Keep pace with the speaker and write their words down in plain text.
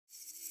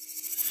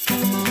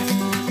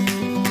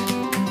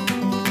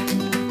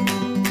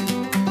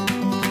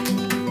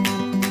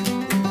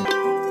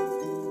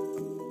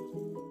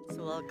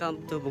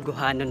welcome to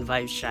Bogohanon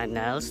Vibes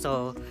channel.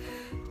 So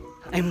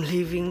I'm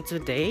leaving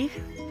today.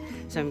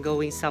 So I'm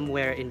going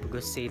somewhere in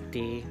Bogo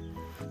City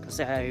because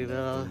I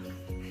will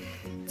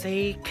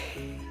take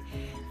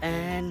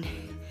an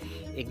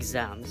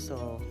exam.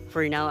 So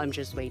for now I'm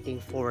just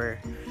waiting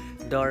for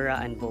Dora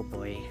and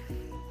Boboy.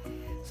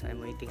 So I'm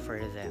waiting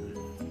for them.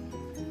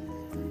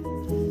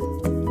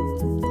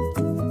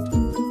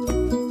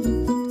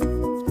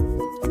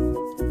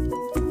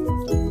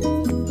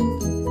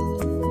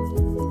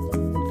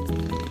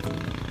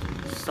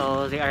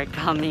 So they are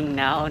coming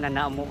now.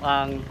 Nanamo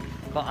ang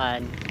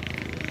koan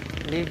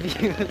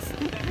reviews.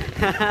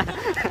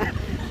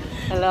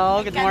 Hello,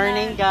 good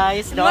morning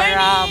guys.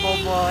 Dora,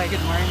 Boboy,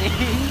 good morning.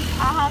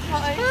 Aha po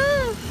ay.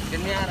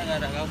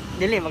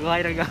 Dili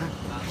magway ra.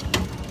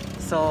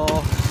 So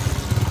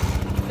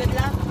Good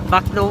luck.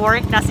 back to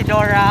work na si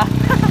Dora.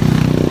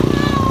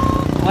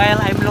 While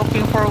I'm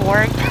looking for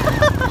work.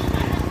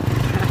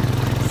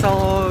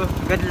 So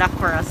good luck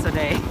for us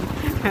today.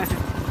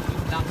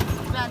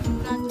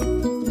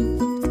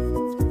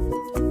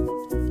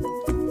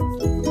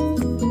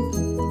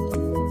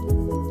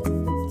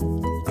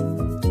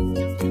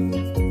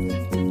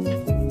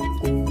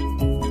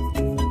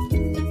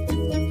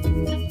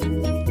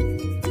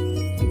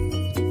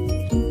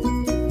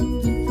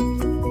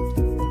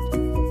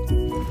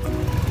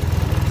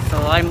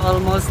 I'm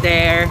almost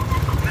there.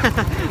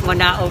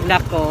 Munaog na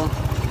ko.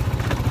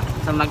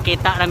 So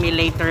magkita kami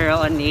later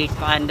on ni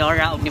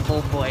Dora o ni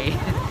Boboy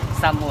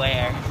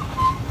somewhere.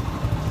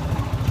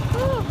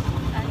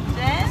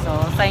 So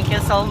thank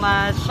you so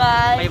much.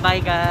 Bye. Bye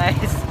bye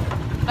guys.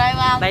 Bye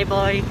ma'am. Bye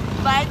boy.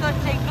 Bye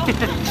Cocheco.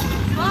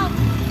 Ma'am.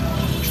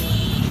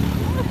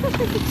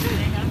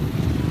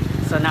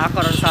 So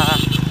nakakaroon sa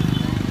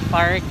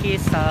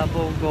parky sa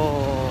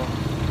Bogo.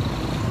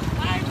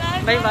 Bye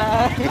bye. Bye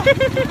bye.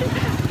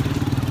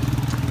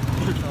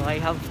 So I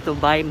have to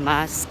buy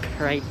mask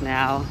right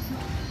now.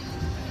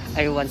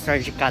 I want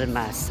surgical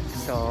mask.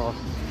 So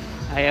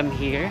I am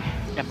here.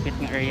 Dapit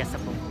ng area sa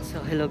Bogo.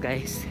 So hello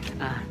guys.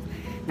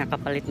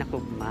 Nakapalit na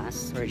ko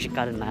mask,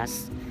 surgical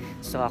mask.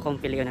 So akong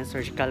piliyon ng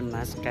surgical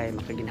mask kay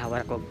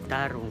makaginhawa ko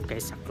tarong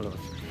kay sa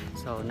cloth.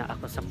 So na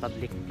ako sa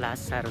public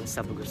plaza ron sa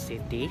Bogo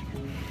City.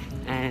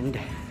 And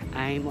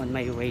I'm on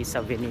my way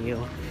sa venue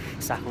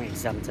sa akong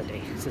exam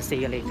today. So see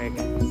you later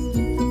guys.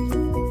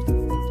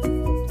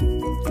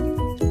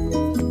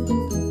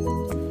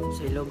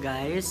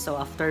 Guys, so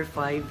after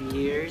 5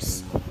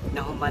 years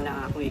nahuman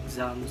na akong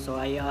exam. So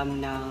I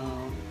am now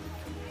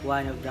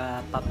one of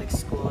the public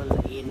school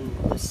in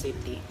the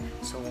city.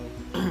 So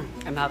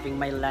I'm having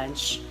my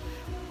lunch.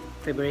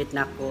 Favorite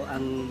na ko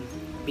ang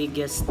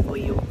biggest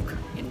buyok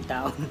in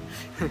town.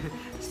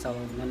 So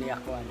nani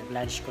ako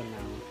nag-lunch ko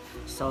now.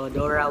 So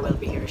Dora will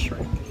be here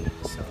shortly.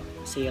 So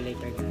see you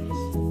later guys.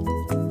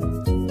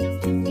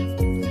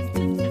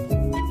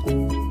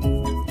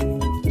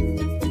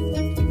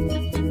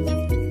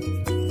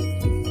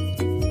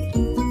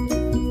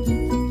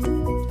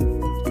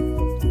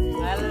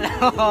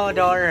 Oh,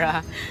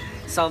 Dora.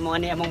 So mo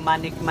ni among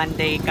Manic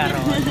Monday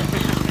karon.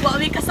 Wa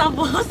mi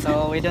kasabot.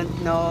 So we don't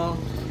know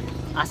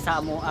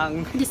asa mo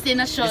ang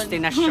Destination.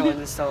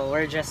 So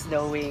we're just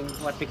doing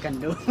what we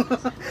can do.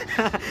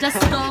 Just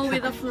go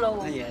with the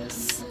flow.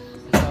 Yes.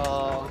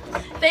 So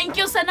thank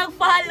you sa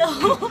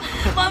nag-follow.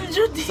 Ma'am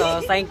Judy.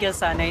 So thank you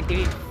sa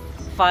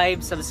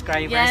 95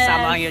 subscribers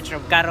sa mga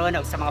YouTube karon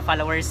ug sa mga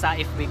followers sa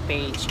FB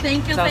page.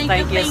 Thank you, so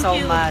thank you so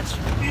much.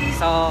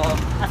 So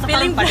asa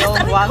feeling pa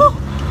blessed Padong?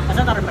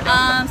 Asa ta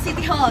ron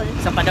City Hall.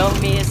 So padong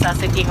mi sa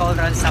City Hall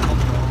ron sa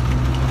Bogo.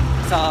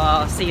 So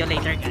see you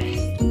later guys.